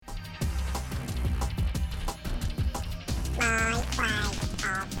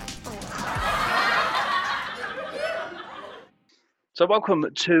So welcome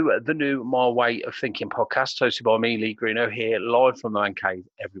to the new My Way of Thinking podcast, hosted by me, Lee Greeno, here live from the Man Cave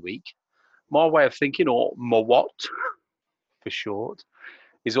every week. My Way of Thinking, or MWAT for short,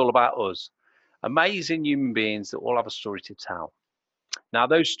 is all about us. Amazing human beings that all have a story to tell. Now,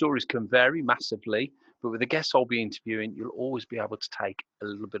 those stories can vary massively, but with the guests I'll be interviewing, you'll always be able to take a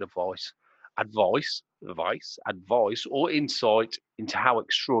little bit of advice, or insight into how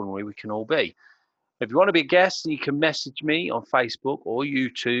extraordinary we can all be. If you want to be a guest, you can message me on Facebook or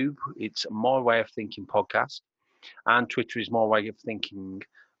YouTube. It's My Way of Thinking podcast. And Twitter is My Way of Thinking,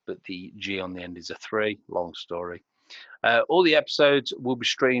 but the G on the end is a 3. Long story. All the episodes will be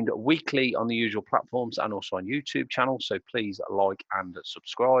streamed weekly on the usual platforms and also on YouTube channel. So please like and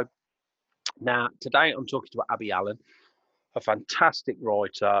subscribe. Now, today I'm talking to Abby Allen, a fantastic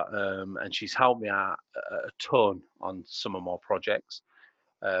writer, and she's helped me out a ton on some of my projects.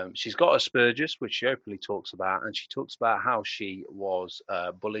 She's got Asperger's, which she openly talks about, and she talks about how she was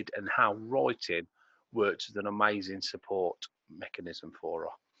bullied and how writing worked as an amazing support mechanism for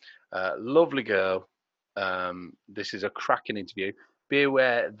her. Lovely girl. This is a cracking interview. Be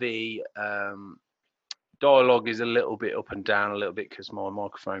aware the dialogue is a little bit up and down a little bit because my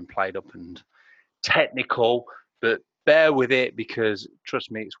microphone played up and technical, but bear with it because trust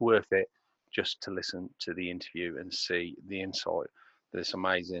me, it's worth it just to listen to the interview and see the insight this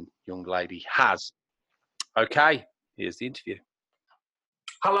amazing young lady has. Okay, here's the interview.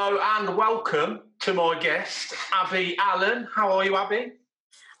 Hello and welcome to my guest, Abby Allen. How are you, Abby?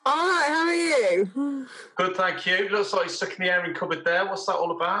 Hi, how are you? Good, thank you. Looks like you're stuck in the airing cupboard there. What's that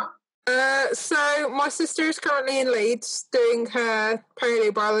all about? So my sister is currently in Leeds doing her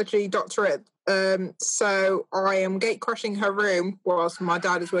paleobiology doctorate. So I am gate crashing her room whilst my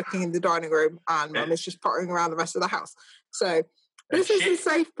dad is working in the dining room and mum is just pottering around the rest of the house. So this is a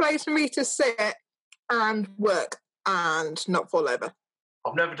safe place for me to sit and work and not fall over.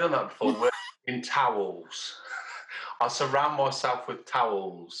 I've never done that before, working in towels. I surround myself with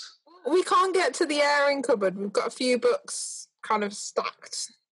towels. We can't get to the airing cupboard. We've got a few books kind of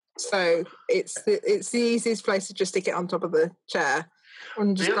stacked. So it's the easiest place to just stick it on top of the chair.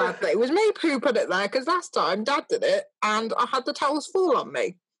 I'm just glad that it was me who put it there, because last time Dad did it and I had the towels fall on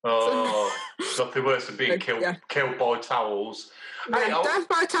me. Oh, nothing worse than being killed by towels. Yeah, death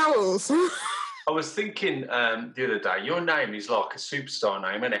by towels. I was thinking the other day, your name is like a superstar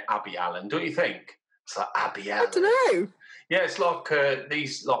name, isn't it? Abby Allen, don't you think? It's like Abby Allen. I don't know. Yeah, it's like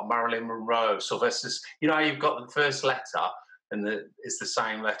these, like Marilyn Monroe, Sylvester. You know, you've got the first letter, and it's the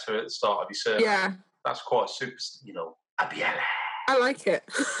same letter at the start of your surname. Yeah, that's quite super. You know, Abby Allen. I like it.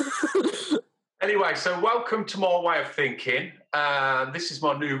 Anyway, so welcome to My Way of Thinking. This is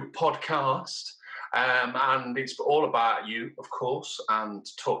my new podcast. And it's all about you, of course, and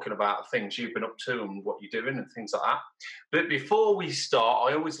talking about things you've been up to and what you're doing and things like that. But before we start,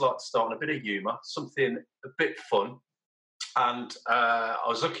 I always like to start on a bit of humour, something a bit fun. And I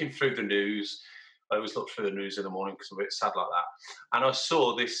was looking through the news. I always look through the news in the morning because I'm a bit sad like that. And I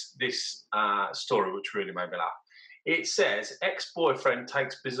saw this story which really made me laugh. It says, ex-boyfriend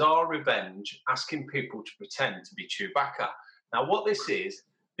takes bizarre revenge, asking people to pretend to be Chewbacca. Now, what this is,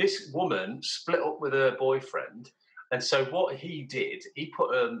 this woman split up with her boyfriend, and so what he did, he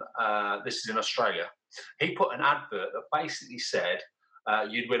put this is in Australia, he put an advert that basically said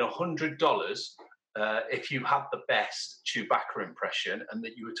you'd win $100 if you had the best Chewbacca impression, and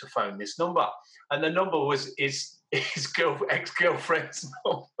that you were to phone this number. And the number was his ex-girlfriend's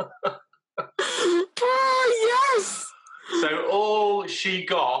number. Oh, yes! So all she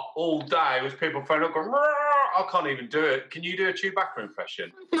got all day was people phoning up going, I can't even do it. Can you do a Chewbacca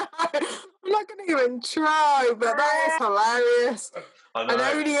impression? No, I'm not going to even try, but that is hilarious. I know. And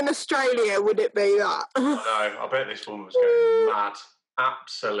only in Australia would it be that. I know. I bet this woman was going mad.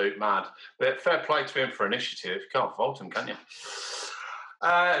 Absolute mad. But fair play to him for initiative. You can't fault him, can you?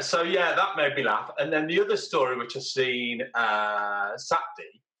 So, yeah, that made me laugh. And then the other story, which I've seen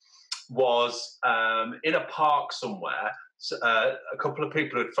Saturday, was in a park somewhere. A couple of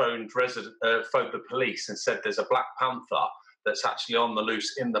people had phoned the police and said there's a Black Panther that's actually on the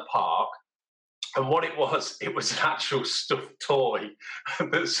loose in the park. And what it was an actual stuffed toy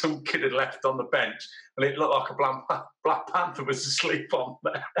that some kid had left on the bench, and it looked like a Black Panther was asleep on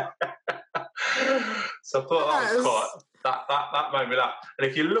there. So I thought that was quite that made me laugh. And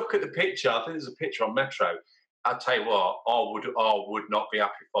if you look at the picture, I think there's a picture on Metro. I'll tell you what, I would not be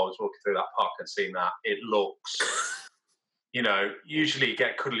happy if I was walking through that park and seeing that. It looks, you know, usually you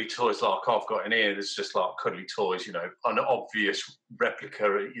get cuddly toys like I've got in here. There's just like cuddly toys, you know, an obvious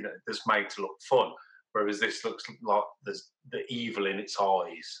replica, you know, that's made to look fun. Whereas this looks like there's the evil in its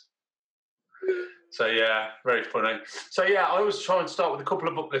eyes. So, yeah, very funny. So, yeah, I always try and start with a couple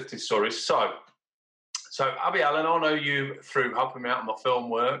of uplifting stories. So Abby Allen, I know you through helping me out in my film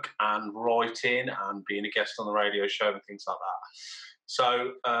work and writing and being a guest on the radio show and things like that.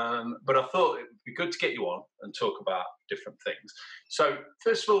 So, but I thought it would be good to get you on and talk about different things. So,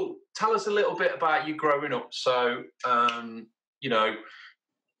 first of all, tell us a little bit about you growing up. So, you know,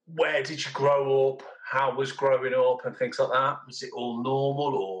 where did you grow up? How was growing up and things like that? Was it all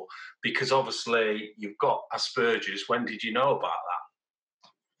normal, or because obviously you've got Asperger's? When did you know about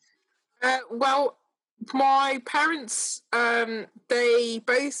that? Well, my parents, they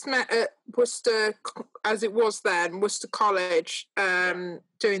both met at Worcester, as it was then, Worcester College,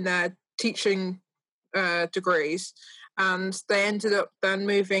 doing their teaching degrees, and they ended up then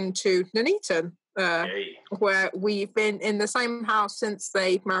moving to Nuneaton, where we've been in the same house since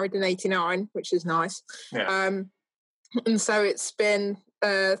they married in '89, which is nice. Yeah. And so it's been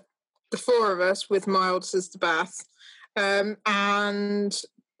the four of us with my older sister Beth, and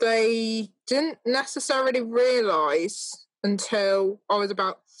they didn't necessarily realise until I was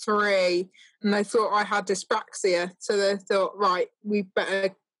about 3, and they thought I had dyspraxia. So they thought, right, we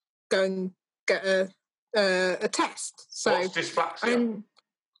better go and get a test. So, what's dyspraxia?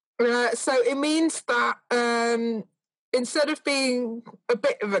 So it means that instead of being a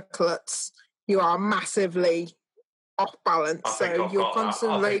bit of a klutz, you are massively off balance. So you're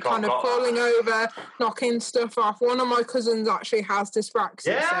constantly kind of falling over, knocking stuff off. One of my cousins actually has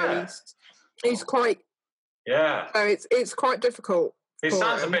dyspraxia, so he's quite. Yeah. So it's quite difficult. It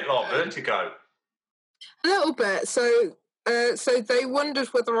sounds a bit like vertigo. A little bit. So they wondered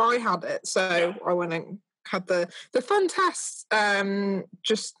whether I had it. So I went and had the fun test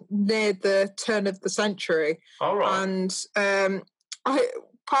just near the turn of the century. All right. And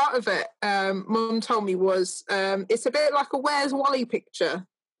part of it, Mum told me, was it's a bit like a Where's Wally picture,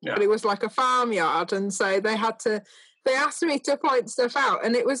 but it was like a farmyard, and so they asked me to point stuff out,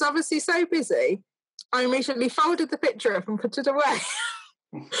 and it was obviously so busy, I immediately folded the picture up and put it away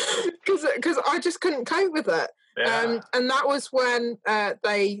because I just couldn't cope with it. Yeah. And that was when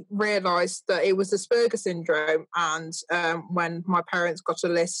they realised that it was Asperger's syndrome, and when my parents got a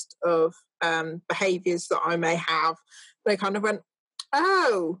list of behaviours that I may have, they kind of went,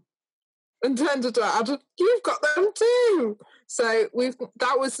 oh, and turned to Dad, you've got them too. So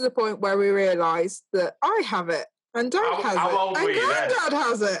that was the point where we realised that I have it, and Dad has it, and Granddad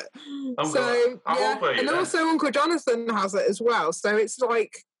has it. And also Uncle Jonathan has it as well. So it's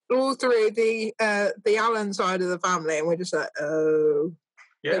like all three of the Allen side of the family, and we're just like, oh,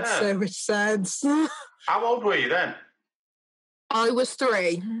 makes so much sense. How old were you then? I was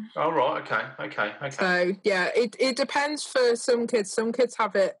 3. Oh, right, okay. So, yeah, it depends for some kids. Some kids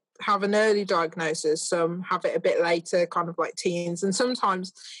have an early diagnosis, some have it a bit later, kind of like teens, and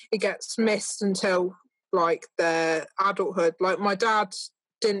sometimes it gets missed until, like, their adulthood. Like, my dad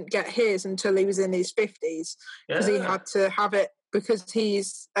didn't get his until he was in his 50s, because he had to have it, because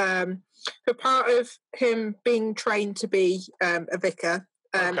he's, for part of him being trained to be a vicar,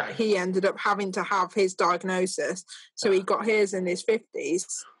 he ended up having to have his diagnosis, so he got his in his 50s.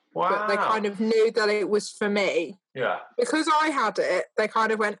 Wow. But they kind of knew that it was for me. Yeah. Because I had it, they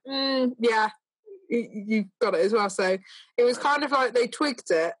kind of went, yeah, you got it as well. So it was kind of like they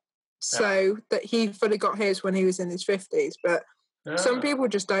twigged it so that he fully got his when he was in his 50s. But some people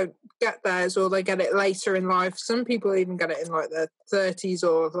just don't get theirs, or they get it later in life. Some people even get it in like their 30s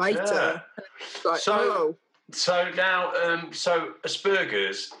or later. Like, So now, so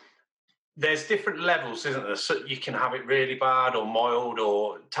Asperger's, there's different levels, isn't there? So you can have it really bad or mild,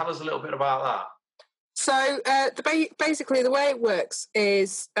 or tell us a little bit about that. So basically the way it works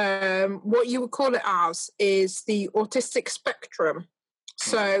is what you would call it as is the autistic spectrum.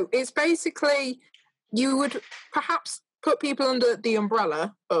 So it's basically, you would perhaps put people under the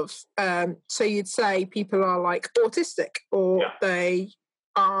umbrella of, so you'd say people are like autistic, or they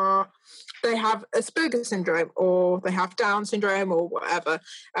have Asperger's syndrome, or they have Down syndrome, or whatever.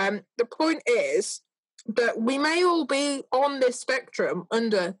 The point is that we may all be on this spectrum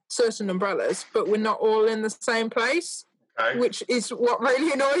under certain umbrellas, but we're not all in the same place, which is what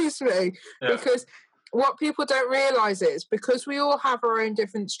really annoys me. Because what people don't realise is, because we all have our own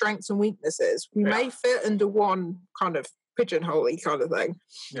different strengths and weaknesses, we may fit under one kind of pigeonhole-y kind of thing.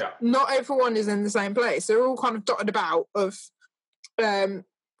 Yeah. Not everyone is in the same place. They're all kind of dotted about of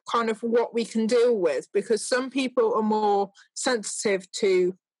kind of what we can deal with, because some people are more sensitive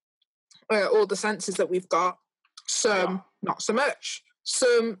to all the senses that we've got, some not so much,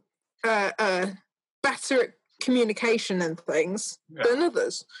 some better at communication and things than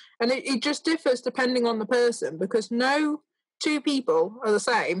others, and it just differs depending on the person, because no two people are the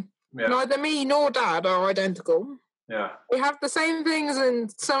same. Yeah. Neither me nor Dad are identical. Yeah. We have the same things in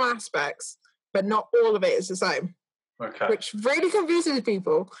some aspects, but not all of it is the same. Okay. Which really confuses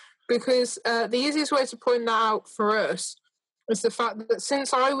people, because the easiest way to point that out for us is the fact that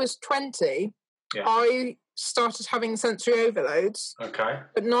since I was 20, I started having sensory overloads. Okay.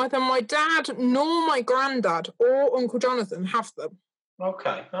 But neither my dad nor my granddad or Uncle Jonathan have them.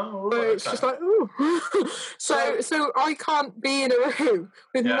 Okay. Oh, right. So it's just like, ooh. so I can't be in a room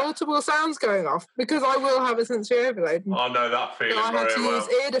with multiple sounds going off because I will have a sensory overload. I know that feeling so I have to well. use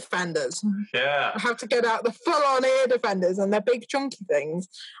ear defenders. Yeah. I have to get out the full-on ear defenders, and they're big chunky things.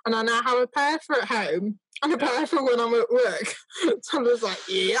 And I now have a pair for at home and a pair for when I'm at work. So I'm just like,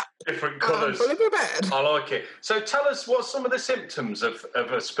 different colours. Fully prepared. I like it. So tell us, what's some of the symptoms of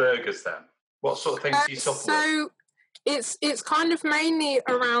Asperger's then? What sort of things do you suffer with? It's kind of mainly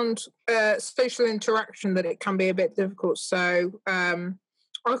around social interaction that it can be a bit difficult. So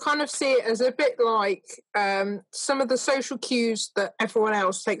I kind of see it as a bit like some of the social cues that everyone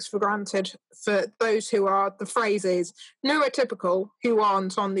else takes for granted for those who are, the phrase is, neurotypical, who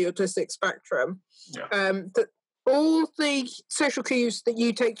aren't on the autistic spectrum. That all the social cues that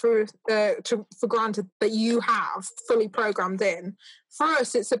you take for granted that you have fully programmed in, for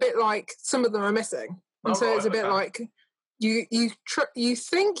us it's a bit like some of them are missing. And so it's a bit like you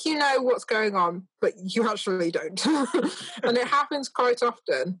think you know what's going on, but you actually don't. And it happens quite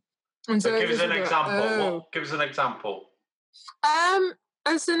often. And so give us an example. Give us an example.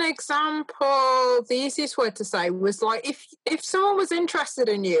 As an example, the easiest word to say was like if someone was interested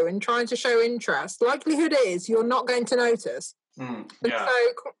in you and trying to show interest, likelihood is you're not going to notice. And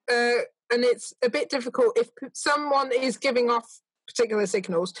it's a bit difficult if someone is giving off particular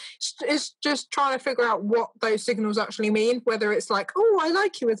signals. It's just trying to figure out what those signals actually mean, whether it's like, oh, I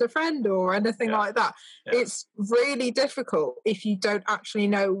like you as a friend or anything like that. It's really difficult if you don't actually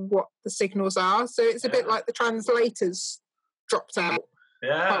know what the signals are. So it's a bit like the translators dropped out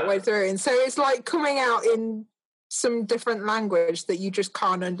partway through, and so it's like coming out in some different language that you just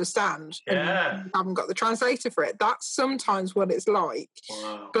can't understand, and you haven't got the translator for it. That's sometimes what it's like.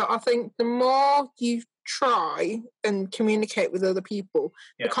 But I think the more you try and communicate with other people,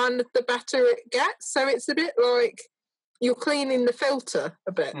 the better it gets. So it's a bit like you're cleaning the filter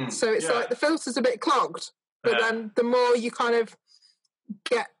a bit. So it's like the filter's a bit clogged, but then the more you kind of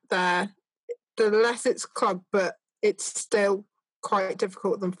get there, the less it's clogged, but it's still quite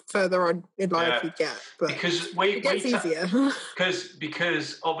difficult the further on in life you get. But because it gets easier.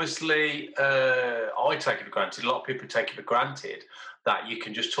 Because obviously I take it for granted, a lot of people take it for granted that you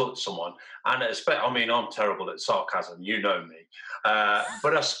can just talk to someone, and I mean, I'm terrible at sarcasm, you know me,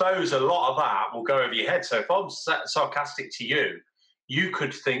 but I suppose a lot of that will go over your head. So if I'm sarcastic to you, you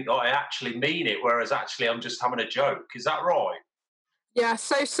could think that I actually mean it, whereas actually I'm just having a joke. Is that right? Yeah,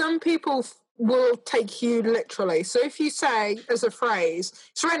 so some people will take you literally. So if you say as a phrase,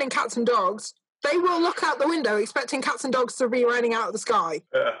 it's raining cats and dogs, they will look out the window expecting cats and dogs to be raining out of the sky.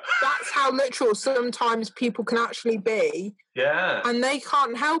 That's how literal sometimes people can actually be. Yeah. And they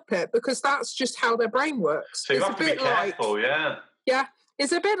can't help it because that's just how their brain works. So you have to be careful, Yeah.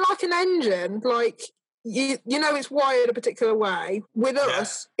 It's a bit like an engine, like you know it's wired a particular way. With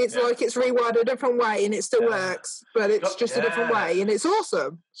us, it's like it's rewired a different way and it still works, but it's just a different way and it's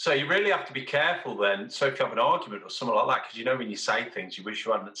awesome. So you really have to be careful then. So if you have an argument or something like that, because you know when you say things you wish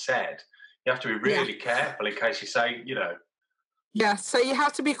you hadn't said, you have to be really careful in case you say, you know. Yeah, so you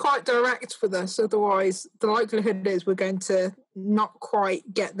have to be quite direct with us, otherwise the likelihood is we're going to not quite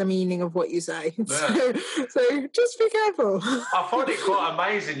get the meaning of what you say. So just be careful. I find it quite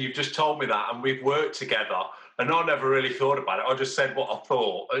amazing you've just told me that, and we've worked together, and I never really thought about it. I just said what I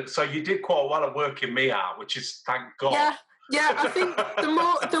thought. So you did quite well at working me out, which is, thank God. Yeah, I think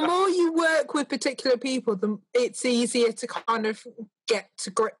the more you work with particular people, it's easier to kind of get to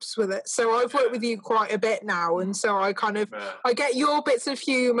grips with it. So I've worked with you quite a bit now, and so I kind of I get your bits of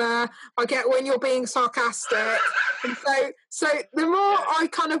humour. I get when you're being sarcastic, and so the more I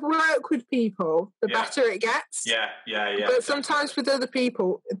kind of work with people, the better it gets. Yeah. But sometimes with other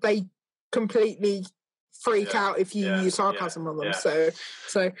people, they completely freak out if you use sarcasm on them.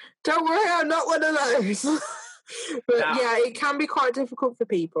 So don't worry, I'm not one of those. But now, it can be quite difficult for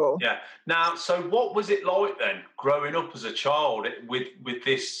people. Yeah. Now, so what was it like then, growing up as a child with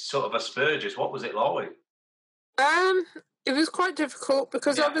this sort of Asperger's? What was it like? It was quite difficult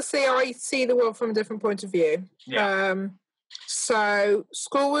because obviously I see the world from a different point of view. Yeah. So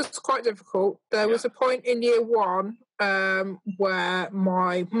school was quite difficult. There was a point in year one where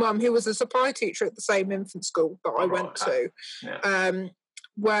my mum, who was a supply teacher at the same infant school that I went to,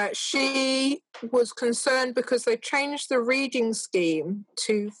 where she was concerned because they changed the reading scheme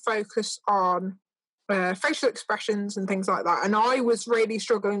to focus on facial expressions and things like that. And I was really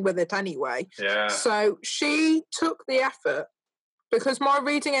struggling with it anyway. Yeah. So she took the effort, because my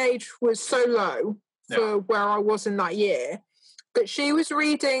reading age was so low for where I was in that year, that she was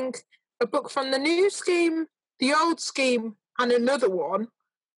reading a book from the new scheme, the old scheme, and another one,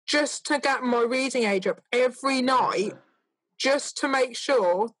 just to get my reading age up every night, just to make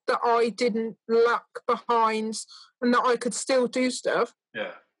sure that I didn't lag behind and that I could still do stuff.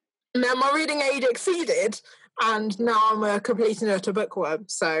 Yeah. And then my reading age exceeded, and now I'm a complete and utter bookworm.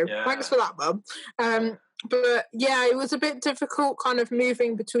 So thanks for that, Mum. But yeah, it was a bit difficult kind of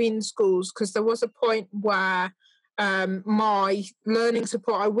moving between schools, because there was a point where my learning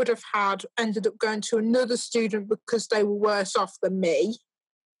support I would have had ended up going to another student because they were worse off than me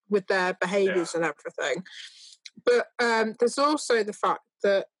with their behaviours and everything. But there's also the fact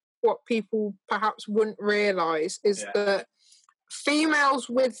that what people perhaps wouldn't realise is that females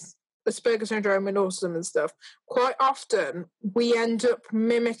with Asperger's syndrome and autism and stuff, quite often we end up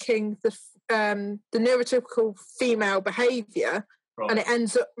mimicking the neurotypical female behaviour, and it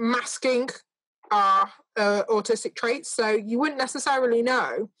ends up masking our autistic traits. So you wouldn't necessarily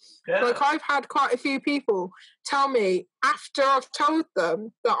know. Like, I've had quite a few people tell me after I've told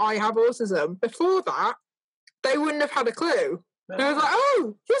them that I have autism. Before that, they wouldn't have had a clue. And I was like,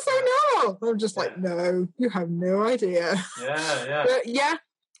 "Oh, yes, I know." I'm just like, "No, you have no idea." But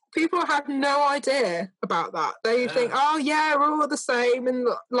people have no idea about that. They think, "Oh, yeah, we're all the same," and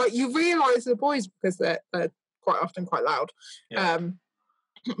like, you realise the boys, because they're quite often quite loud.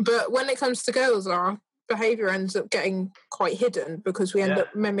 But when it comes to girls, our behaviour ends up getting quite hidden, because we end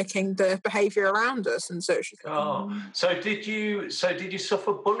up mimicking the behaviour around us, and so she's So did you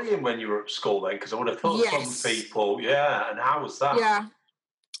suffer bullying when you were at school then? Because I would have thought some people, and how was that?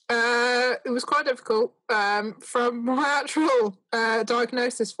 It was quite difficult. From my actual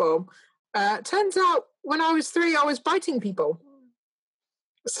diagnosis form, turns out when I was 3, I was biting people.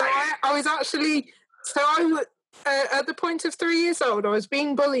 So I was actually, at the point of 3 years old, I was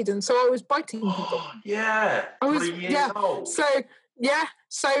being bullied, and so I was biting people. I was 3 years old.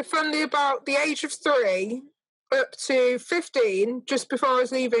 So from about the age of 3 up to 15, just before I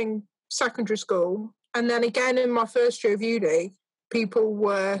was leaving secondary school, and then again in my first year of uni, people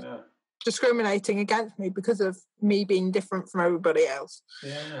were discriminating against me because of me being different from everybody else.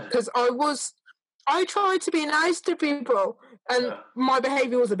 Because I tried to be nice to people, and my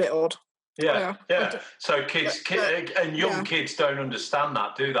behaviour was a bit odd. So kids and young kids don't understand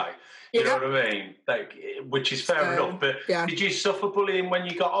that, do they? You know what I mean? Like, which is fair enough. But did you suffer bullying when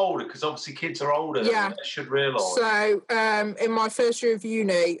you got older? Because obviously kids are older. They should realise. So in my first year of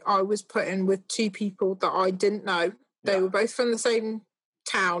uni, I was put in with 2 people that I didn't know. They were both from the same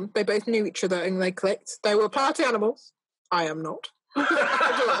town. They both knew each other, and they clicked. They were party animals. I am not.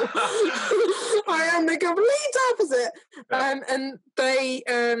 I am the complete opposite. And they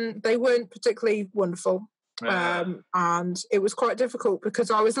weren't particularly wonderful. And it was quite difficult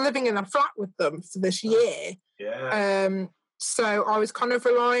because I was living in a flat with them for this year. So I was kind of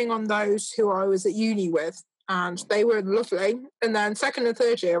relying on those who I was at uni with, and they were lovely. And then second and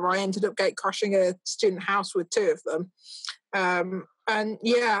third year, I ended up gate crashing a student house with 2 of them. And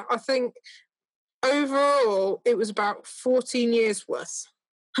I think overall it was about 14 years worth,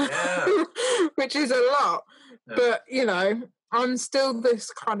 which is a lot. But, I'm still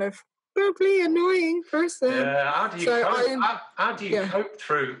this kind of probably annoying person. How do you cope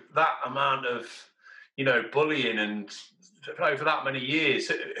through that amount of, bullying, and over that many years?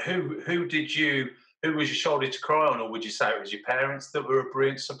 Who was your shoulder to cry on, or would you say it was your parents that were a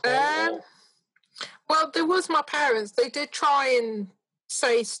brilliant support? Well, there was my parents. They did try and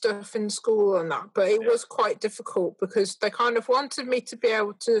say stuff in school and that, but it was quite difficult because they kind of wanted me to be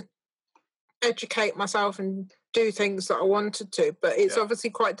able to educate myself and do things that I wanted to, but it's obviously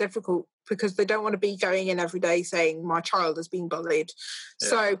quite difficult because they don't want to be going in every day saying my child is being bullied.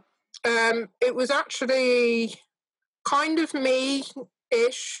 So it was actually kind of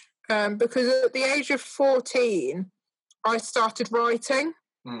me-ish, because at the age of 14, I started writing.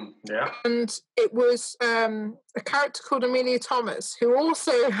 And it was a character called Amelia Thomas, who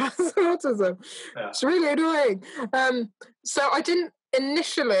also has autism. It's really annoying. So I didn't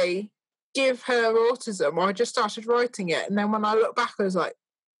initially give her autism. I just started writing it. And then when I look back, I was like,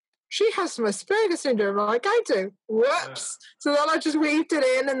 she has some Asperger's syndrome like I do. Whoops. So then I just weaved it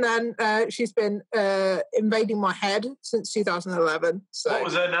in, and then she's been invading my head since 2011. So. What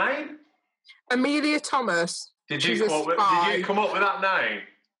was her name? Amelia Thomas. Did you come up with that name?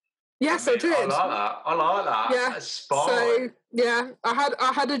 Yes, I did. I like that. Yeah. That's spy. So yeah,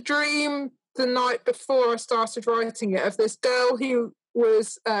 I had a dream the night before I started writing it of this girl who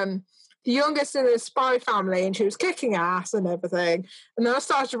was the youngest in a spy family, and she was kicking ass and everything. And then I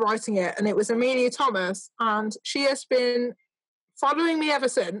started writing it, and it was Amelia Thomas, and she has been following me ever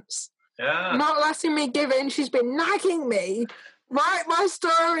since. Yeah. Not letting me give in. She's been nagging me. Write my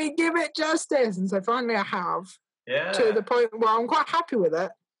story, give it justice. And so finally I have. Yeah. To the point where I'm quite happy with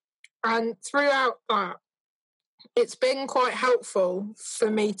it. And throughout that, it's been quite helpful for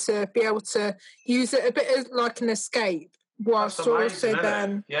me to be able to use it a bit as like an escape. Whilst also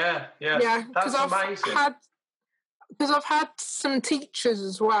then, yeah, because I've had some teachers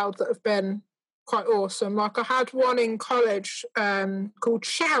as well that have been quite awesome. Like I had one in college called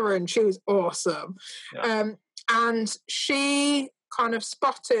Sharon. She was awesome, and she kind of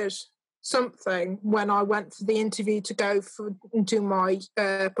spotted something when I went for the interview to go do my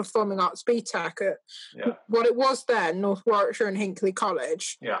performing arts BTEC at what it was then, North Warwickshire and Hinckley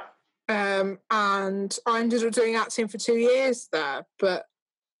College. Yeah. And I ended up doing acting for 2 years there, but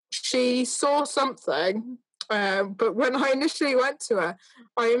she saw something. But when I initially went to her,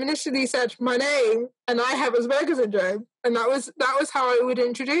 I initially said my name and I have Asperger's syndrome, and that was how I would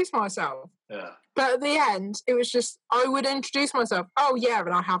introduce myself. Yeah. But at the end, it was just I would introduce myself. Oh yeah,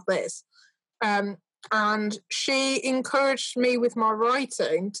 and I have this. And she encouraged me with my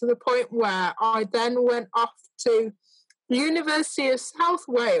writing to the point where I then went off to the University of South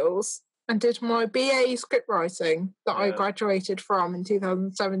Wales and did my BA script writing that I graduated from in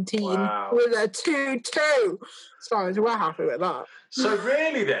 2017 with a 2-2. So I was well happy with that. So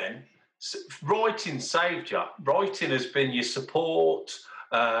really then, writing saved you. Writing has been your support,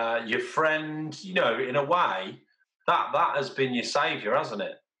 your friend, you know, in a way, that has been your saviour, hasn't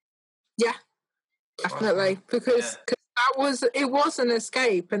it? Yeah, definitely. Because it was an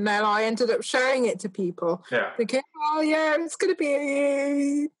escape, and then I ended up showing it to people. Yeah. Thinking, oh yeah, it's going to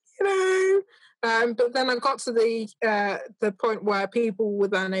be, you know. But then I got to the point where people were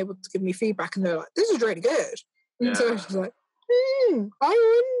then able to give me feedback, and they're like, "This is really good." And so I was like, I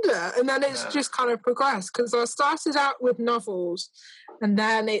wonder. And then it's just kind of progressed, because I started out with novels, and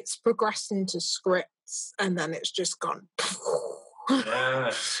then it's progressed into scripts, and then it's just gone.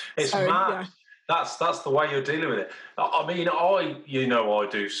 Yeah, it's mad. Yeah. That's the way you're dealing with it. I mean, I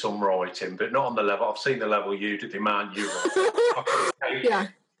do some writing, but not on the level. I've seen the level you do, the amount you write. Yeah.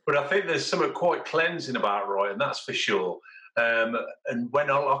 But I think there's something quite cleansing about writing, that's for sure. And when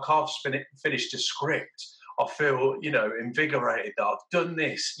I've finished a script, I feel, you know, invigorated that I've done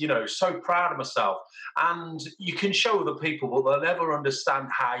this, you know, so proud of myself. And you can show other people, but they'll never understand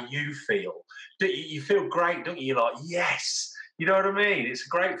how you feel. You feel great, don't you? You're like, yes. You know what I mean? It's a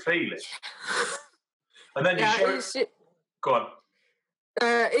great feeling. And then you show it. Go on.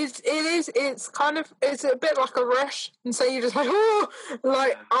 It's kind of, it's a bit like a rush. And so you're just like, oh,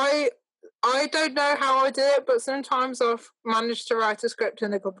 like I don't know how I do it, but sometimes I've managed to write a script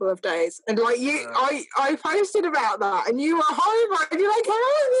in a couple of days. And like I posted about that, and you were horrified. And you're like, how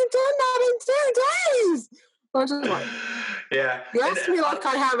have you done that in 2 days? I was just like, you asked me like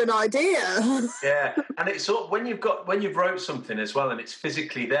I have an idea. Yeah, and it's when you've wrote something as well, and it's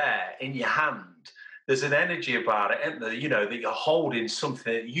physically there in your hand. There's an energy about it, isn't there? You know, that you're holding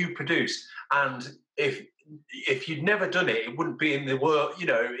something that you produced, and if you'd never done it, it wouldn't be in the world. You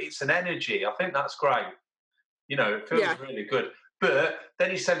know, it's an energy. I think that's great. You know, it feels really good. But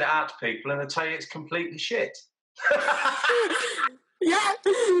then you send it out to people, and they tell you it's completely shit. Yeah,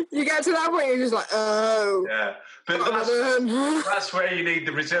 you get to that point, you're just like, oh. Yeah, but that's where you need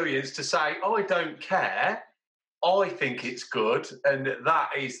the resilience to say, I don't care. I think it's good, and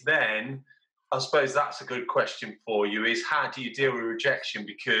that is then. I suppose that's a good question for you, is how do you deal with rejection?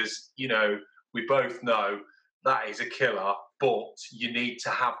 Because, you know, we both know that is a killer, but you need to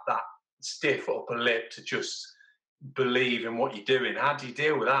have that stiff upper lip to just believe in what you're doing. How do you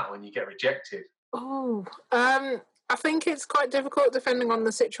deal with that when you get rejected? Oh, I think it's quite difficult depending on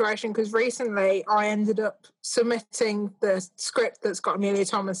the situation, because recently I ended up submitting the script that's got Amelia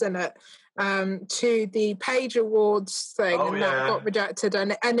Thomas in it to the Page Awards thing, that got rejected,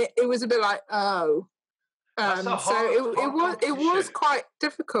 and it was a bit like, so it was quite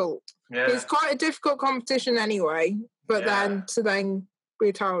difficult. Yeah. It's quite a difficult competition anyway, but then to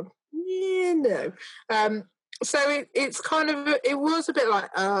be told, no. So it's kind of, it was a bit like,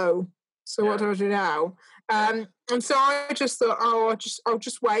 so what do I do now? And so I just thought, I'll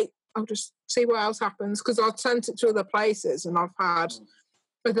just wait. I'll just see what else happens, because I've sent it to other places, and I've had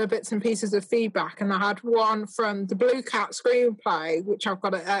other bits and pieces of feedback. And I had one from the Blue Cat screenplay, which I've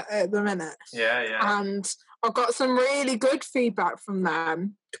got at the minute. Yeah. And I got some really good feedback from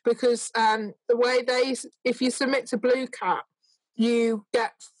them. because the way if you submit to Blue Cat, you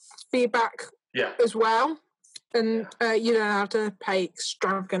get feedback as well, and you don't have to pay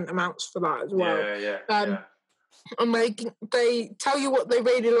extravagant amounts for that as well. And they tell you what they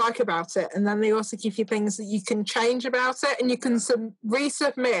really like about it, and then they also give you things that you can change about it, and you can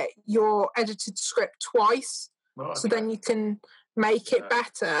resubmit your edited script twice, so then you can make it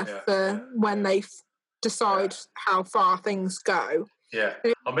better for when they decide how far things go. Yeah,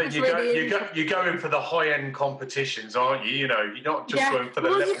 I mean, you're going for the high-end competitions, aren't you? You know, you're not just going for the.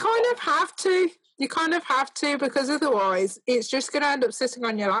 Well, you kind of have to. You kind of have to, because otherwise, it's just going to end up sitting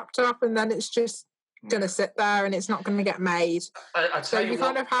on your laptop, and then it's just going to sit there, and it's not going to get made. So you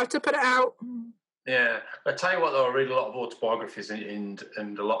kind of have to put it out. Yeah, I tell you what, though, I read a lot of autobiographies and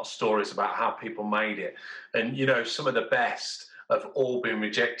a lot of stories about how people made it, and you know, some of the best have all been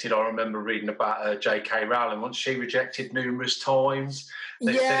rejected. I remember reading about J.K. Rowling. Once she rejected numerous times,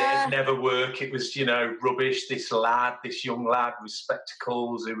 they said it'd never work. It was, you know, rubbish. This young lad with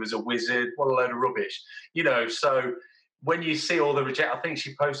spectacles, who was a wizard. What a load of rubbish. You know, so when you see all the I think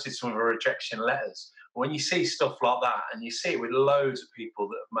she posted some of her rejection letters. When you see stuff like that, and you see it with loads of people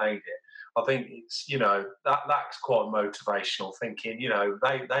that have made it, I think it's, you know, that's quite motivational, thinking, you know,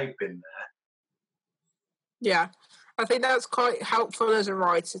 they've been there. Yeah. I think that's quite helpful as a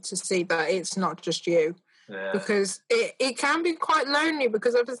writer to see that it's not just you, because it can be quite lonely,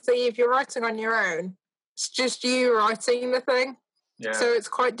 because obviously if you're writing on your own, it's just you writing the thing. Yeah. So it's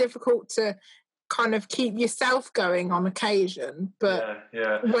quite difficult to kind of keep yourself going on occasion. But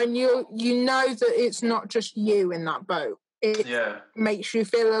when you know that it's not just you in that boat, it makes you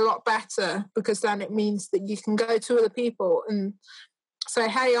feel a lot better, because then it means that you can go to other people and say,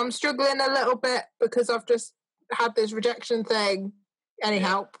 hey, I'm struggling a little bit because I've just had this rejection thing, any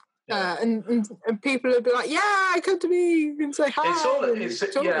help? And people would be like, come to me and say hi. I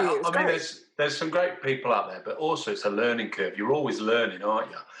mean, there's some great people out there, but also it's a learning curve. You're always learning, aren't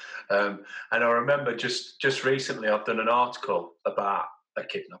you? And I remember just recently I've done an article about a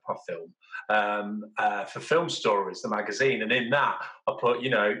kidnapper film for Film Stories, the magazine, and in that I put, you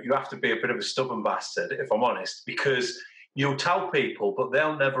know, you have to be a bit of a stubborn bastard, if I'm honest, because you'll tell people, but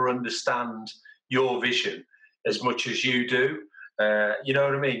they'll never understand your vision as much as you do. You know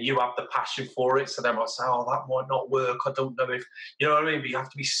what I mean? You have the passion for it, so they might say, oh, that might not work. I don't know if, you know what I mean? But you have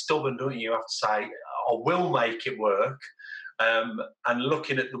to be stubborn, don't you? You have to say, I will make it work. And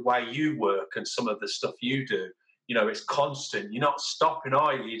looking at the way you work and some of the stuff you do, you know, it's constant. You're not stopping,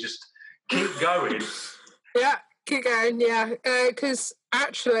 are you? You just keep going. Keep going, because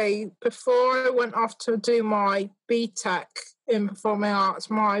actually, before I went off to do my BTEC in Performing Arts,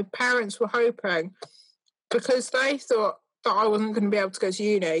 my parents were hoping, because they thought that I wasn't going to be able to go to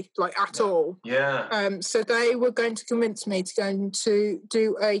uni, like, at all. So they were going to convince me to go into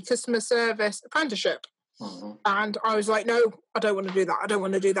do a customer service apprenticeship. Mm-hmm. And I was like, no, I don't want to do that. I don't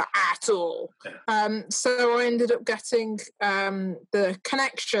want to do that at all. So I ended up getting the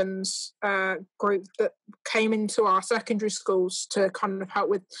Connections group that came into our secondary schools to kind of help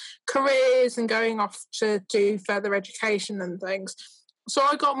with careers and going off to do further education and things. So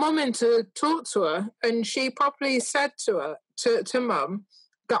I got Mum in to talk to her, and she properly said to her, to Mum,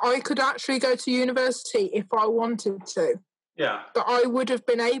 that I could actually go to university if I wanted to. That I would have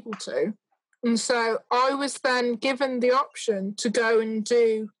been able to. And so I was then given the option to go and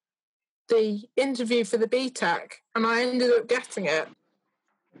do the interview for the BTEC, and I ended up getting it.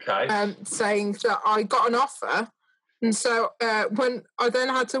 Saying that I got an offer. And so when I then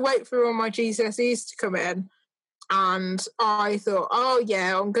had to wait for all my GCSEs to come in, and I thought,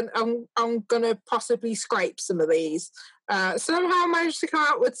 I'm gonna possibly scrape some of these. Somehow I managed to come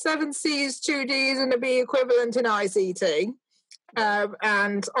out with 7 C's, 2 D's, and a B equivalent in ICT.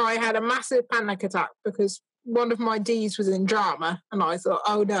 And I had a massive panic attack because one of my D's was in drama, and I thought,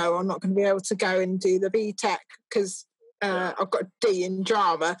 oh no, I'm not going to be able to go and do the BTEC because I've got a D in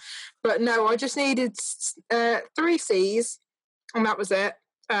drama. But no, I just needed 3 C's, and that was it,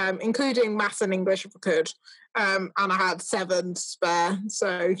 including maths and English if I could. And I had 7 spare,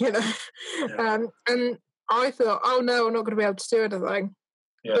 so, you know. And I thought, oh no, I'm not going to be able to do anything.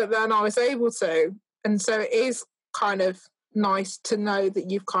 But then I was able to. And so it is kind of nice to know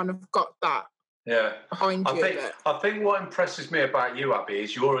that you've kind of got that behind you. I think what impresses me about you, Abby,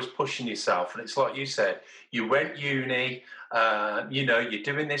 is you're always pushing yourself, and it's like you said, you went uni, you know, you're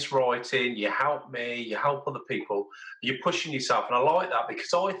doing this writing, you help me, you help other people, you're pushing yourself, and I like that,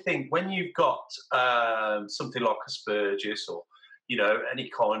 because I think when you've got something like Asperger's or, you know, any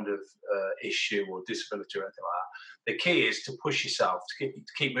kind of issue or disability or anything like that, the key is to push yourself, to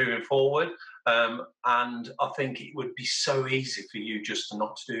keep moving forward. And I think it would be so easy for you just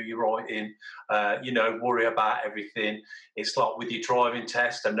not to do your writing, worry about everything. It's like with your driving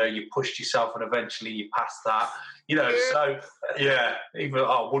test. I know you pushed yourself and eventually you passed that. So yeah, even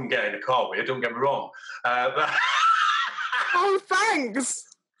I wouldn't get in a car with you, don't get me wrong. But oh, thanks.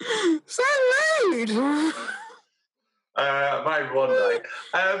 So rude. Maybe one day.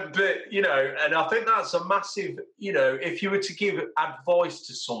 But, and I think that's a massive, if you were to give advice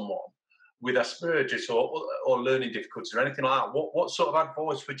to someone with Asperger's or learning difficulties or anything like that, what sort of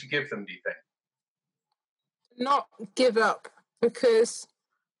advice would you give them, do you think? Not give up, because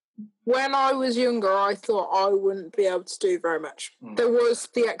when I was younger, I thought I wouldn't be able to do very much. There was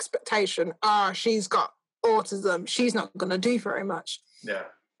the expectation, she's got autism, she's not going to do very much. Yeah.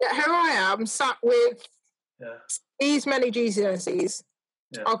 Yet here I am, sat with these many GCSEs.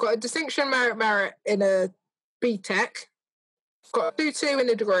 Yeah. I've got a distinction merit in a BTEC, got a 2-2 in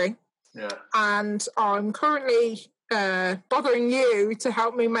a degree, and I'm currently bothering you to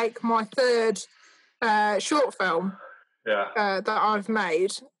help me make my third short film that I've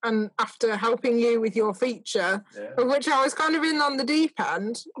made. And after helping you with your feature, of which I was kind of in on the deep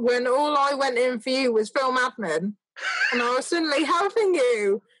end, when all I went in for you was film admin, and I was suddenly helping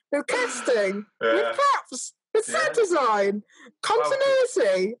you with casting, with props, with set design,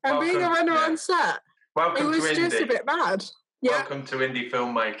 continuity, and being a runner on set. Welcome it was to just indie. A bit mad. Welcome to indie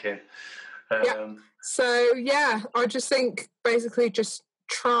filmmaking. So, I just think basically just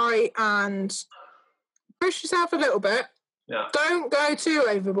try and push yourself a little bit. Yeah. Don't go too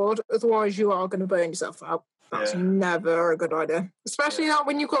overboard, otherwise you are going to burn yourself out. That's never a good idea. Especially not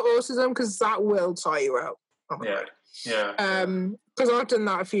when you've got autism, because that will tire you out. Because I've done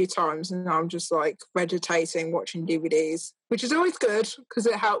that a few times and I'm just like meditating, watching DVDs, which is always good because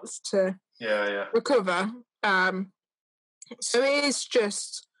it helps to recover. So it is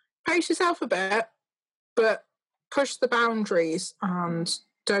just pace yourself a bit, but push the boundaries and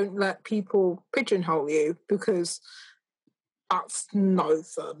don't let people pigeonhole you, because that's no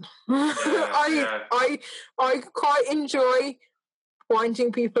fun. I quite enjoy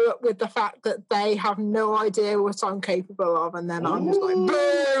winding people up with the fact that they have no idea what I'm capable of, and then I'm just like,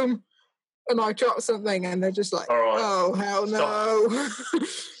 boom, and I drop something and they're just like, oh, hell no.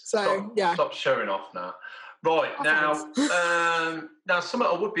 Stop showing off now. Right, now something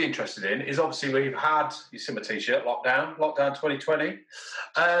I would be interested in is, obviously we've had, you see my T-shirt, Lockdown 2020.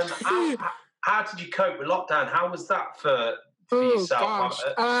 How did you cope with lockdown? How was that for yourself,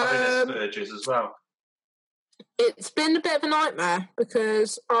 having Asperger's as well? It's been a bit of a nightmare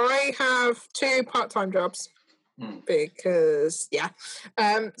because I have 2 part-time jobs. Because,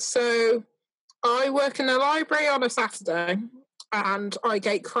 so I work in a library on a Saturday and I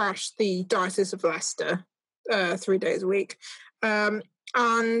gate crash the Diocese of Leicester 3 days a week. And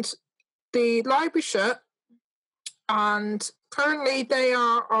the library shut, and currently they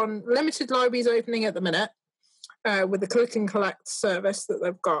are on limited libraries opening at the minute with the click and collect service that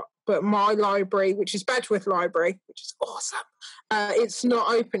they've got. But my library, which is Bedworth Library, which is awesome, it's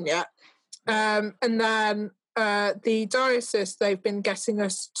not open yet. And then the diocese, they've been getting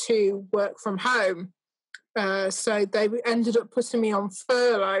us to work from home. So they ended up putting me on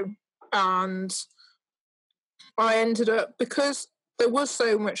furlough, and I ended up, because there was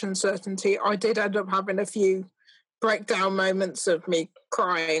so much uncertainty, I did end up having a few breakdown moments of me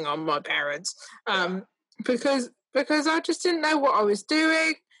crying on my parents because I just didn't know what I was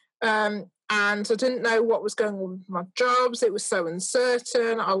doing. And I didn't know what was going on with my jobs. It was so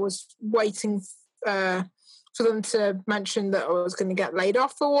uncertain. I was waiting for them to mention that I was going to get laid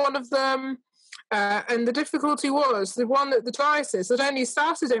off for one of them. And the difficulty was the one at the diocese had only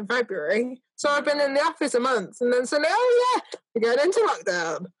started in February. So I've been in the office a month, and then suddenly, we're going into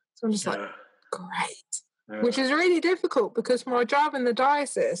lockdown. So I'm just like, great. Yeah. Which is really difficult because my job in the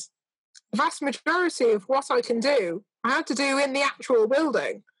diocese, the vast majority of what I can do, I had to do in the actual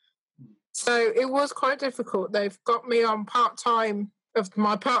building. So it was quite difficult. They've got me on part-time of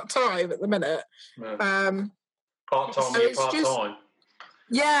my part-time at the minute. Yeah. Part-time of your part-time?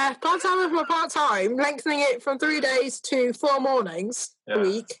 Yeah, part-time of my part-time, lengthening it from 3 days to 4 mornings a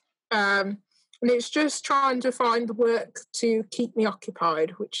week. And it's just trying to find work to keep me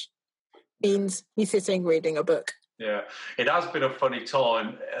occupied, which means me sitting reading a book. Yeah, it has been a funny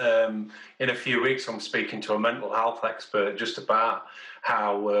time. In a few weeks, I'm speaking to a mental health expert just about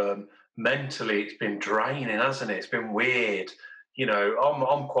how mentally it's been draining, hasn't it? It's been weird. You know,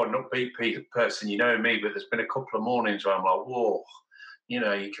 I'm quite an upbeat person, you know me, but there's been a couple of mornings where I'm like, whoa, you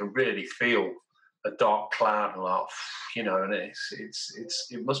know, you can really feel a dark cloud, and like, you know, and it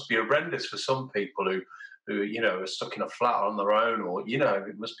must be horrendous for some people who, you know, are stuck in a flat on their own, or, you know,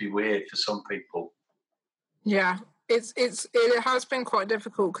 it must be weird for some people. Yeah, it has been quite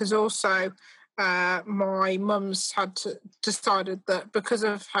difficult because also my mum's decided that because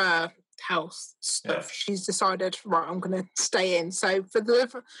of her health stuff, she's decided, right, I'm going to stay in. So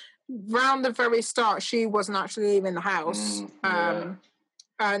around the very start, she wasn't actually leaving the house.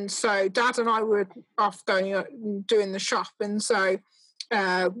 And so Dad and I were off going doing the shop, and so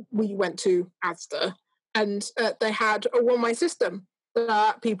we went to Asda, and they had a one-way system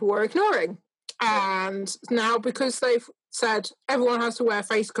that people were ignoring. And now, because they've said everyone has to wear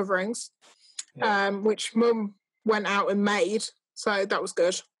face coverings, which Mum went out and made, so that was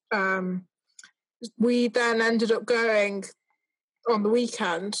good. We then ended up going on the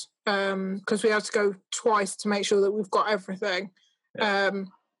weekend because we had to go twice to make sure that we've got everything.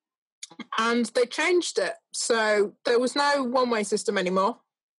 And they changed it. So there was no one-way system anymore.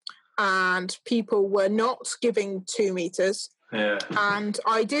 And people were not giving 2 meters. Yeah. And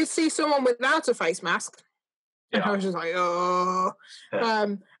I did see someone without a face mask. And I was just like, oh.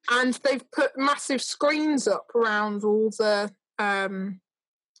 Yeah. And they've put massive screens up around all the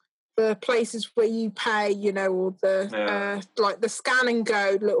places where you pay, you know, all the like the scan and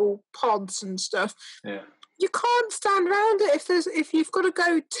go little pods and stuff. Yeah. You can't stand around it if you've got to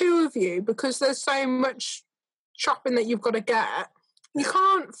go 2 of you because there's so much shopping that you've got to get. You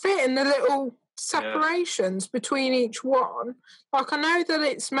can't fit in the little separations between each one. Like, I know that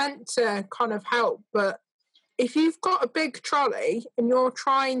it's meant to kind of help, but if you've got a big trolley and you're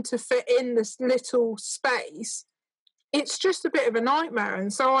trying to fit in this little space, it's just a bit of a nightmare.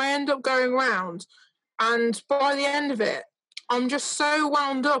 And so I end up going round, and by the end of it, I'm just so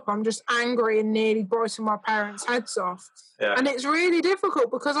wound up. I'm just angry and nearly biting my parents' heads off. Yeah. And it's really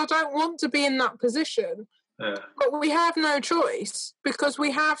difficult because I don't want to be in that position. Yeah. But we have no choice because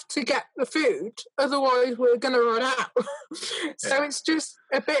we have to get the food. Otherwise, we're going to run out. So it's just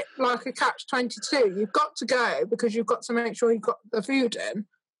a bit like a catch-22. You've got to go because you've got to make sure you've got the food in.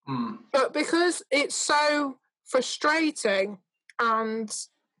 Mm. But because it's so frustrating and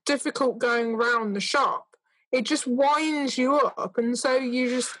difficult going around the shop, it just winds you up, and so you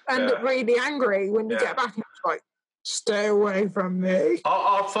just end up really angry when you get back and it's like, stay away from me.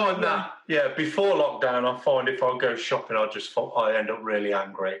 I'll find that, before lockdown, I find if I go shopping, I end up really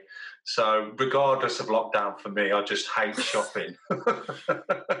angry. So regardless of lockdown for me, I just hate shopping.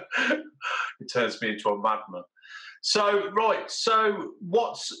 It turns me into a madman. So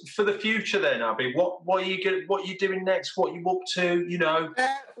what's for the future then, Abby? What are you doing next? What are you up to? You know.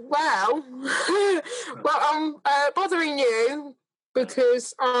 I'm bothering you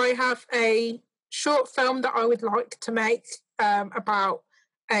because I have a short film that I would like to make about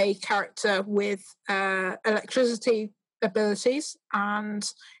a character with electricity abilities, and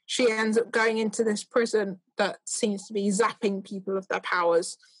she ends up going into this prison that seems to be zapping people of their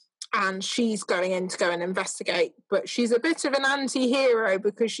powers. And she's going in to go and investigate, but she's a bit of an anti-hero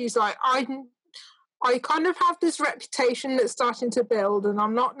because she's like, I kind of have this reputation that's starting to build, and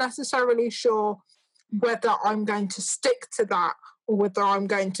I'm not necessarily sure whether I'm going to stick to that or whether I'm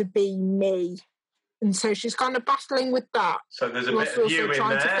going to be me. And so she's kind of battling with that. So there's a bit of you in there.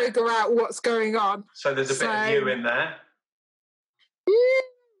 Trying to figure out what's going on. So there's a bit of you in there.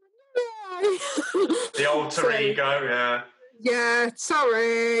 The alter ego, yeah. Yeah,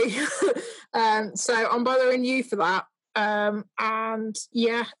 sorry. So I'm bothering you for that. And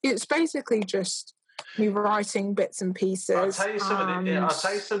it's basically just me writing bits and pieces. I'll tell you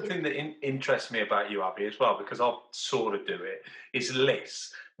something that interests me about you, Abby, as well, because I'll sort of do it, is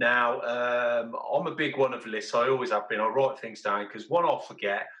lists. Now, I'm a big one of lists. I always have been. I write things down because, one, I'll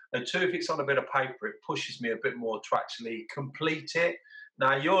forget, and two, if it's on a bit of paper, it pushes me a bit more to actually complete it.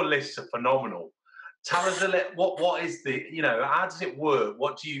 Now, your lists are phenomenal. Tell us what is the, how does it work?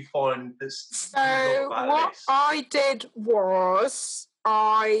 What do you find that's... So what I did was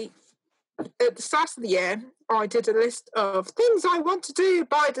at the start of the year, I did a list of things I want to do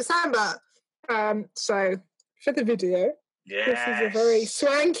by December. So for the video, this is a very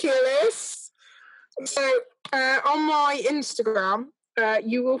swanky list. So on my Instagram,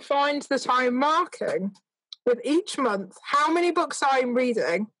 you will find that I'm marking with each month how many books I'm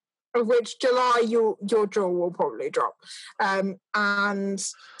reading, of which July your jaw will probably drop. And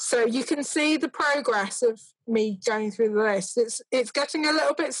so you can see the progress of me going through the list. It's getting a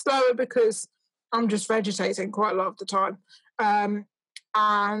little bit slower because I'm just vegetating quite a lot of the time.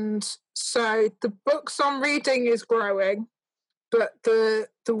 And so the books I'm reading is growing, but the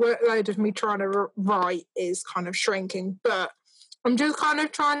workload of me trying to write is kind of shrinking. But I'm just kind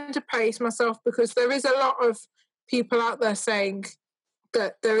of trying to pace myself because there is a lot of people out there saying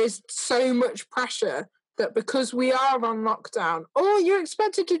that there is so much pressure that because we are on lockdown, you're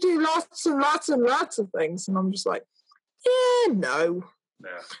expected to do lots and lots and lots of things. And I'm just like, yeah, no.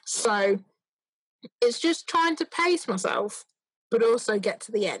 Yeah. So it's just trying to pace myself, but also get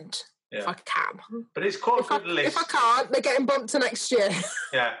to the end if I can. But it's quite a good list. If I can't, they're getting bumped to next year.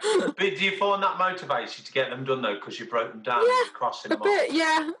 Yeah. But do you find that motivates you to get them done, though, because you broke them down and you're crossing them off?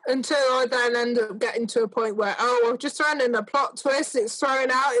 Yeah, until I then end up getting to a point where, I've just thrown in a plot twist, it's thrown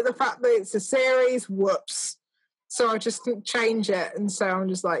out in the fact that it's a series, whoops. So I just change it, and so I'm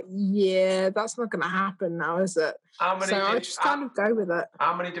just like, yeah, that's not going to happen now, is it? I just kind of go with it.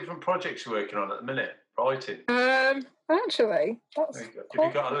 How many different projects are you working on at the minute, writing? Actually, have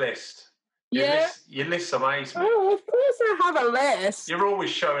you got a list? Your list's amazing. Oh, of course I have a list. You're always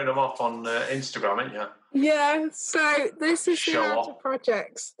showing them off on Instagram, aren't you? Yeah, so this is the amount of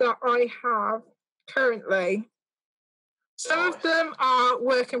projects that I have currently. Some of them are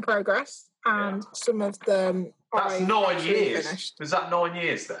work in progress, and some of them That's 9 years. Finished. Was that 9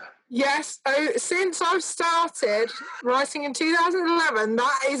 years there? Yes. Since I've started writing in 2011,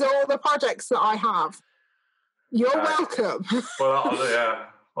 that is all the projects that I have. You're welcome. Well,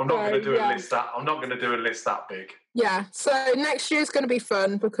 I'm not going to do a list that. I'm not going to do a list that big. Yeah. So next year's going to be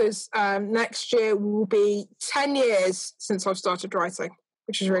fun because next year will be 10 years since I've started writing,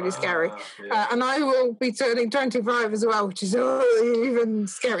 which is really scary. Yeah. And I will be turning 25 as well, which is even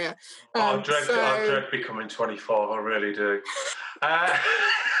scarier. I dread becoming 25. I really do.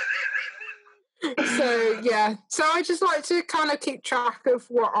 So I just like to kind of keep track of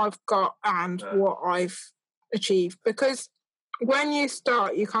what I've got and what I've achieved, because when you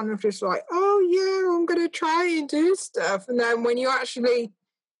start, you kind of just like, I'm going to try and do stuff. And then when you actually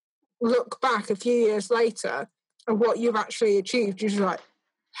look back a few years later at what you've actually achieved, you're just like,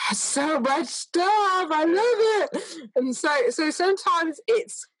 so much stuff, I love it. And so sometimes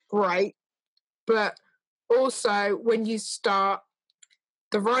it's great, but also when you start,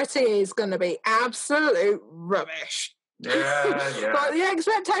 the writing is going to be absolute rubbish. Yeah. Like the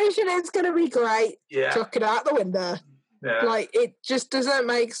expectation is going to be great. Yeah. Chuck it out the window. Yeah. Like it just doesn't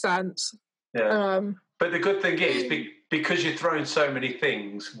make sense. Yeah. But the good thing is, because you're throwing so many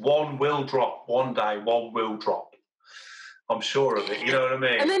things, one will drop one day. One will drop. I'm sure of it. You know what I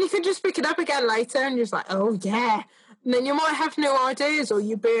mean? And then you can just pick it up again later, and you're just like, oh yeah. And then you might have new ideas, or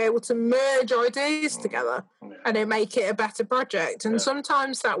you'd be able to merge ideas together, and it make it a better project. And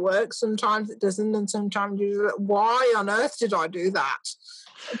sometimes that works, sometimes it doesn't, and sometimes you're like, why on earth did I do that?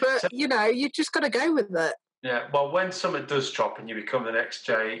 But you just got to go with it. Yeah. Well, when something does drop and you become the next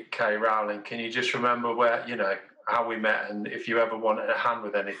J.K. Rowling, can you just remember where how we met, and if you ever want a hand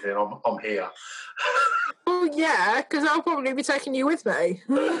with anything, I'm here. Well, yeah, because I'll probably be taking you with me.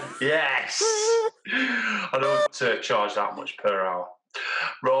 Yes. I don't charge that much per hour.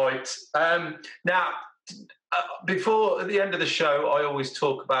 Right. Now, before at the end of the show, I always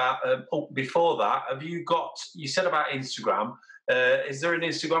talk about. Before that, you said about Instagram. Is there an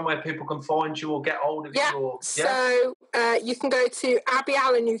Instagram where people can find you or get hold of you? So you can go to Abby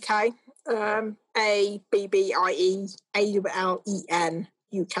Allen UK. ABBIEALLEN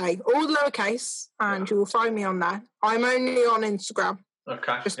UK, all lowercase, and you will find me on there. I'm only on Instagram,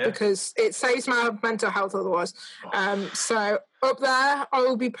 because it saves my mental health otherwise. So up there, I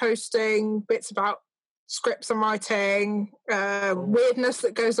will be posting bits about scripts I'm writing, weirdness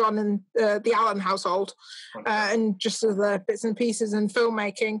that goes on in the Allen household, and just other bits and pieces and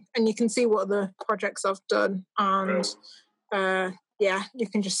filmmaking. And you can see what other projects I've done, and you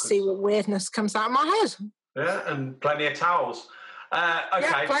can just see what weirdness comes out of my head. Yeah, and plenty of towels. Okay.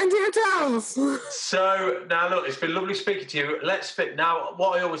 Yeah, plenty of towels. So now, look, it's been lovely speaking to you. Now,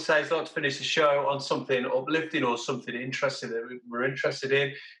 what I always say is, I'd like to finish the show on something uplifting or something interesting that we're interested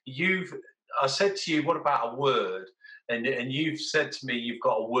in. I said to you, what about a word? And you've said to me, you've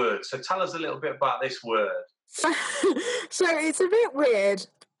got a word. So tell us a little bit about this word. So it's a bit weird,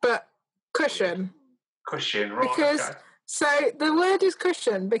 but cushion. Cushion, right? Because so the word is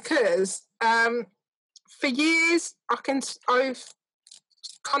cushion because for years I've kind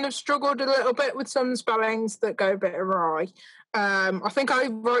of struggled a little bit with some spellings that go a bit awry. I think I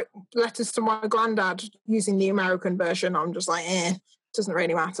wrote letters to my granddad using the American version. I'm just like, doesn't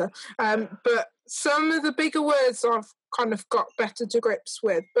really matter. But some of the bigger words I've kind of got better to grips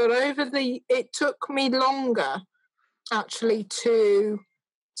with. But it took me longer actually to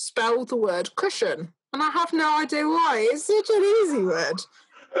spell the word cushion. And I have no idea why. It's such an easy word.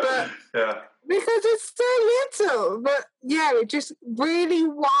 But because it's so little. But yeah, it just really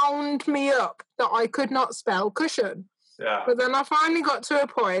wound me up that I could not spell cushion. Yeah. But then I finally got to a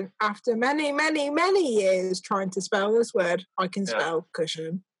point after many, many, many years trying to spell this word. I can spell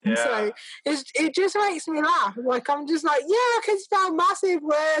cushion. And so it just makes me laugh. Like, I'm just like, yeah, I can spell massive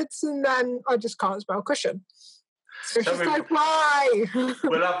words, and then I just can't spell cushion. So it's just like, why?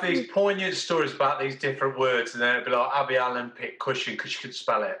 We'll have these poignant stories about these different words, and then it'll be like, Abby Allen picked cushion because she could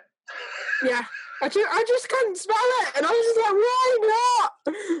spell it. Yeah. I just couldn't spell it, and I was just like, why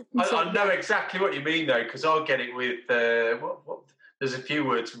not? I know exactly what you mean, though, because I'll get it with, there's a few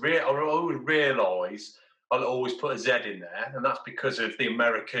words. I always realise I'll always put a Z in there, and that's because of the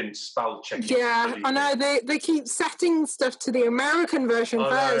American spell checking. Yeah, I know. They keep setting stuff to the American version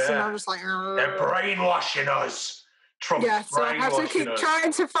first, and I'm just like, they're brainwashing us. Trump's so I have to keep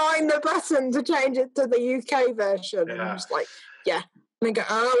trying to find the button to change it to the UK version, and I'm just like, And they go,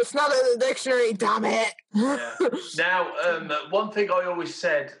 oh, it's not in the dictionary, damn it. Yeah. Now, one thing I always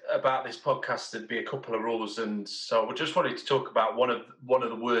said about this podcast, there'd be a couple of rules, and so I just wanted to talk about one of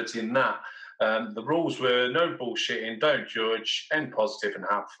the words in that. The rules were no bullshitting, don't judge, end positive and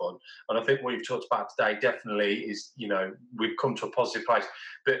have fun. And I think what you've talked about today definitely is, we've come to a positive place.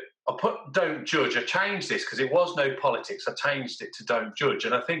 But I put don't judge. I changed this because it was no politics. I changed it to don't judge.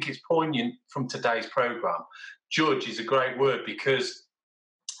 And I think it's poignant from today's programme. Judge is a great word because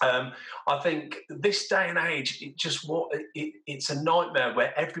I think this day and age, it's a nightmare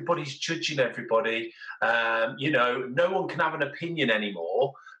where everybody's judging everybody. No one can have an opinion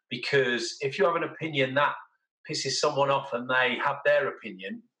anymore, because if you have an opinion, that pisses someone off and they have their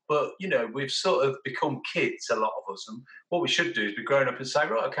opinion. But, we've sort of become kids, a lot of us. And what we should do is be grown up and say,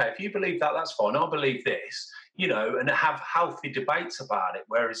 right, okay, if you believe that, that's fine. I believe this, and have healthy debates about it.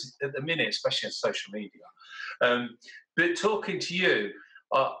 Whereas at the minute, especially on social media. But talking to you,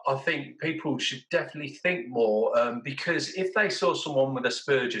 I think people should definitely think more, because if they saw someone with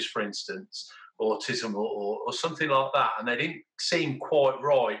Asperger's, for instance, autism or something like that, and they didn't seem quite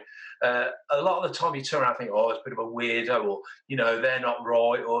right, a lot of the time you turn around and think, oh, it's a bit of a weirdo, or, they're not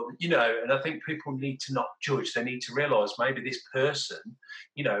right, or, and I think people need to not judge. They need to realise maybe this person,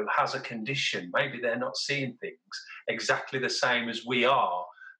 has a condition. Maybe they're not seeing things exactly the same as we are.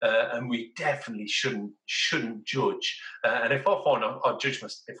 And we definitely shouldn't judge. And if I find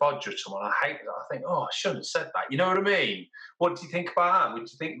if I judge someone, I hate that. I think, oh, I shouldn't have said that. You know what I mean? What do you think about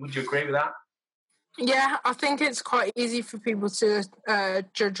that? Would you agree with that? Yeah, I think it's quite easy for people to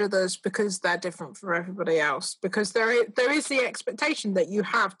judge others because they're different from everybody else. Because there is the expectation that you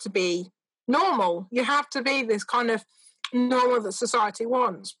have to be normal. You have to be this kind of normal that society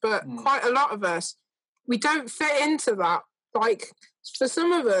wants. But quite a lot of us, we don't fit into that. Like, for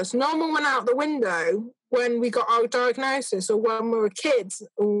some of us, normal went out the window when we got our diagnosis or when we were kids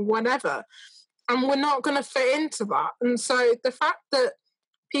or whatever. And we're not going to fit into that. And so the fact that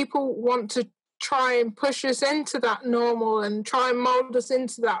people want to try and push us into that normal and try and mould us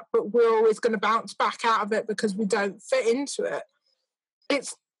into that, but we're always going to bounce back out of it because we don't fit into it,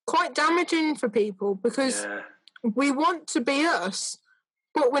 it's quite damaging for people because we want to be us,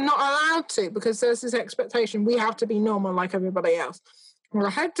 but we're not allowed to because there's this expectation we have to be normal like everybody else. Well, I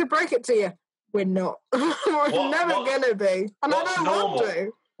hate to break it to you, we're not. We're never going to be. And I don't want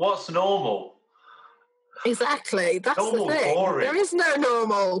to. What's normal? Exactly. That's Normal's the thing. Boring. There is no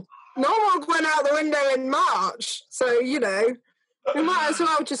normal. Normal went out the window in March. So, we might as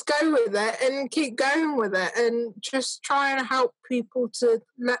well just go with it and keep going with it and just try and help people to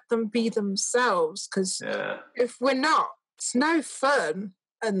let them be themselves. Because if we're not, it's no fun.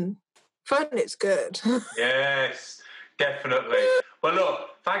 And fun is good. Yes, definitely. Well, look,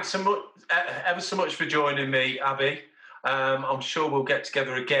 thanks so much, ever so much for joining me, Abby. I'm sure we'll get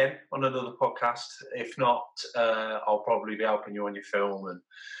together again on another podcast. If not, I'll probably be helping you on your film,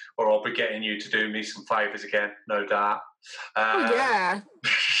 or I'll be getting you to do me some favours again, no doubt.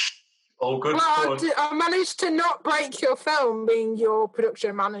 All good fun. I managed to not break your film being your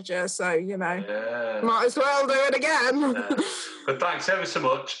production manager, so, might as well do it again. But thanks ever so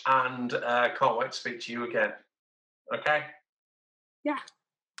much, and can't wait to speak to you again. Okay? Yeah.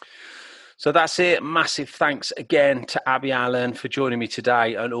 So that's it. Massive thanks again to Abby Allen for joining me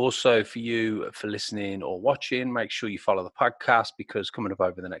today, and also for you for listening or watching. Make sure you follow the podcast, because coming up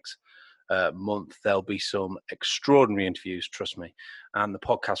over the next month, there'll be some extraordinary interviews, trust me. And the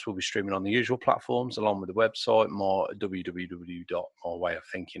podcast will be streaming on the usual platforms, along with the website,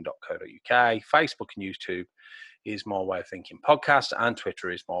 www.mywayofthinking.co.uk. Facebook and YouTube is My Way of Thinking Podcast, and Twitter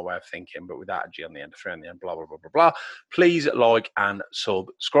is My Way of Thinking, but without a G on the end, a 3 on the end, blah, blah, blah, blah, blah. Please like and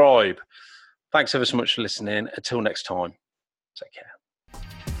subscribe. Thanks ever so much for listening. Until next time, take care.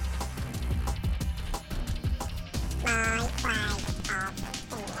 My Way.